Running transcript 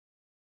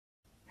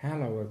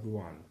Hello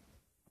everyone,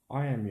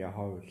 I am your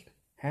host,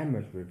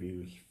 Hammer's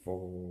Reviews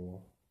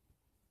for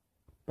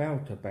Bell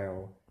to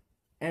Bell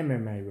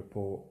MMA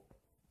Report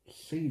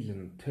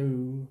Season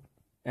 2,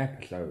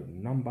 Episode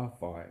number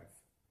 5.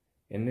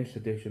 In this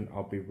edition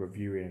I'll be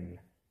reviewing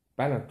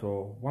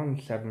Bellator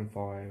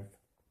 175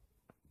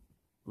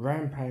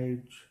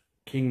 Rampage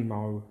King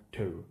Mo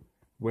 2.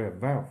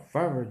 Without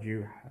further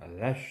ado,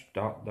 let's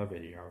start the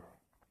video.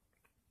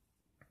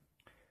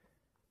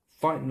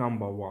 Fight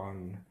number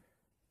 1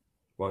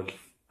 was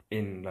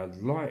in the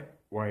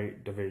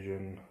lightweight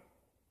division.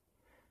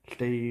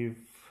 Steve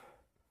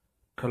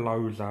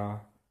Caloza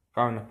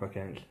going up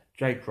against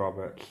Jake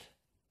Roberts.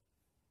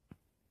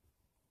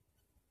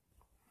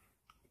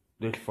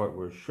 This fight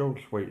was short,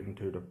 sweet and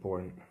to the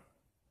point.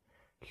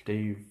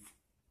 Steve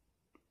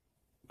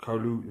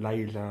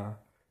Caloza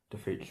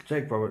defeats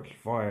Jake Roberts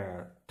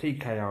via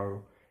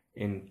TKO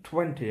in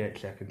 28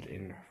 seconds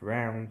in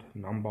round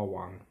number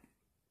 1.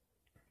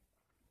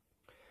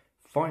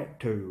 Fight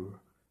 2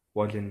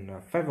 was in the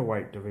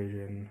featherweight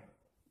division.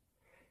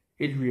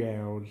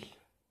 Israel's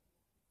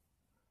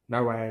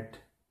Noad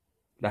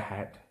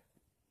Lahat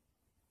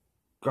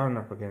going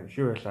up against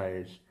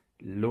USA's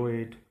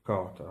Lloyd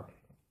Carter.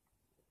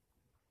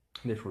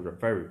 This was a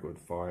very good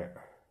fight.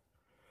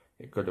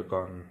 It could have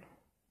gone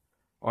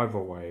either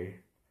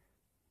way.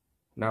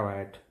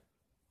 Noad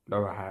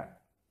Lahat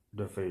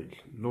defeats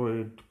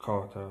Lloyd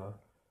Carter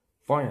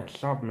via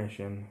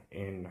submission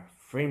in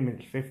 3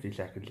 minutes 50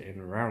 seconds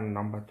in round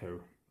number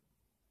 2.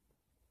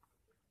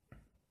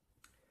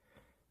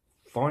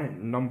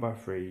 Fight number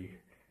 3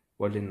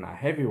 was in the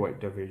heavyweight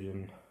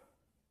division.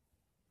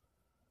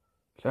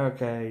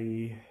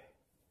 Sergey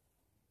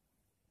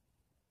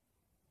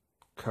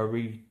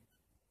Kharitonov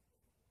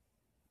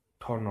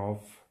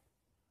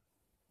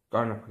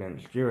going up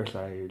against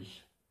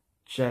USA's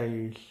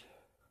Chase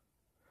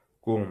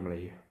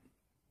Gormley.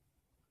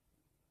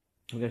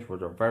 This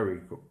was a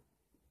very good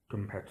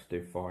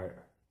competitive fight.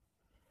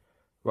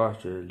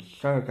 Russia's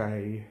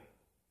Sergey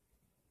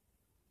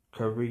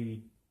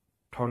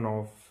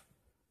Kharitonov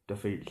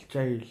defeats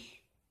Chase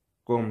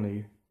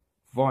Gormley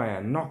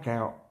via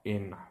knockout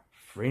in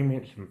 3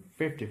 minutes and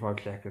 55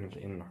 seconds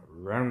in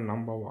round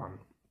number 1.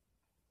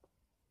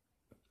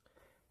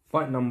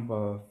 Fight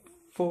number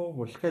 4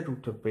 was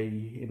scheduled to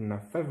be in the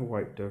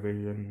featherweight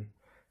division,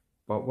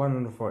 but one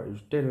of the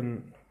fighters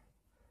didn't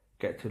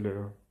get to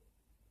the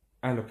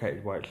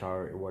allocated weight,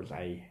 so it was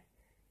a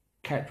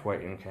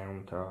catchweight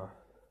encounter.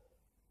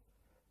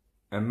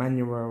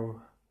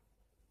 Emmanuel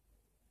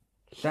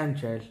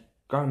Sanchez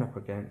going up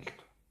against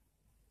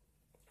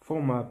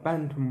former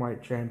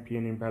bantamweight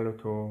champion in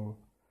Bellator,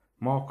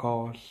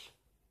 Marcos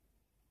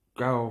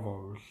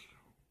Galvara.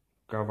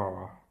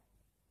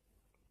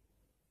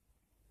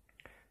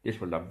 This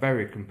was a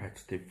very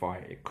competitive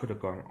fight. It could have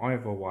gone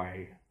either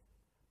way.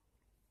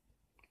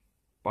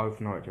 Both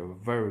knocked it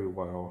very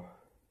well.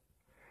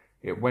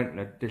 It went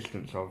the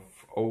distance of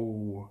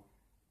all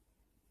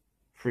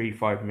 3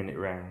 5-minute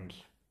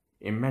rounds.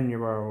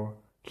 Emmanuel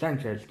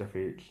Sanchez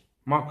defeats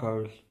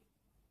Marcos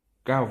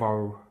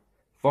Galvara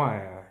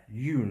via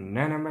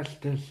unanimous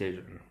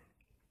decision.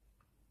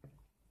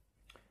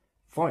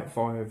 Fight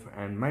 5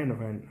 and main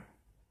event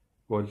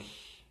was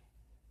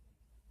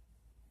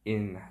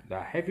in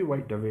the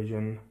heavyweight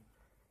division.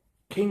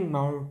 King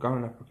Mo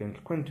going up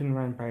against Quentin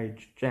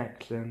Rampage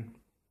Jackson.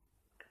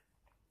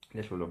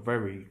 This was a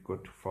very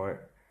good fight.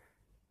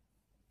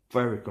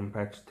 Very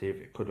competitive.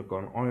 It could have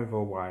gone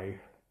either way.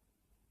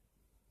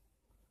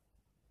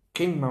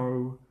 King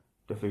Mo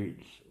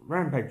defeats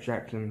Rampage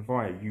Jackson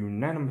via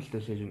unanimous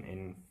decision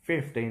in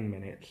 15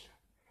 minutes.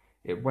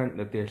 It went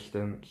the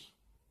distance.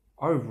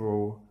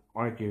 Overall,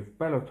 I give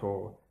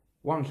Bellator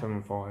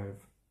 175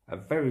 a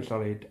very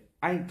solid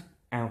 8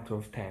 out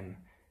of 10.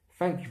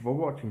 Thank you for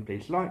watching.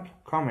 Please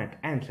like, comment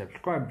and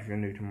subscribe if you're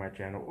new to my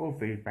channel. All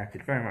feedback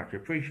is very much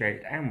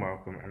appreciated and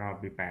welcome, and I'll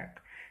be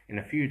back in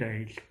a few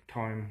days'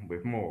 time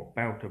with more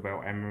Bell to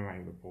Bell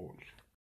MMA reports.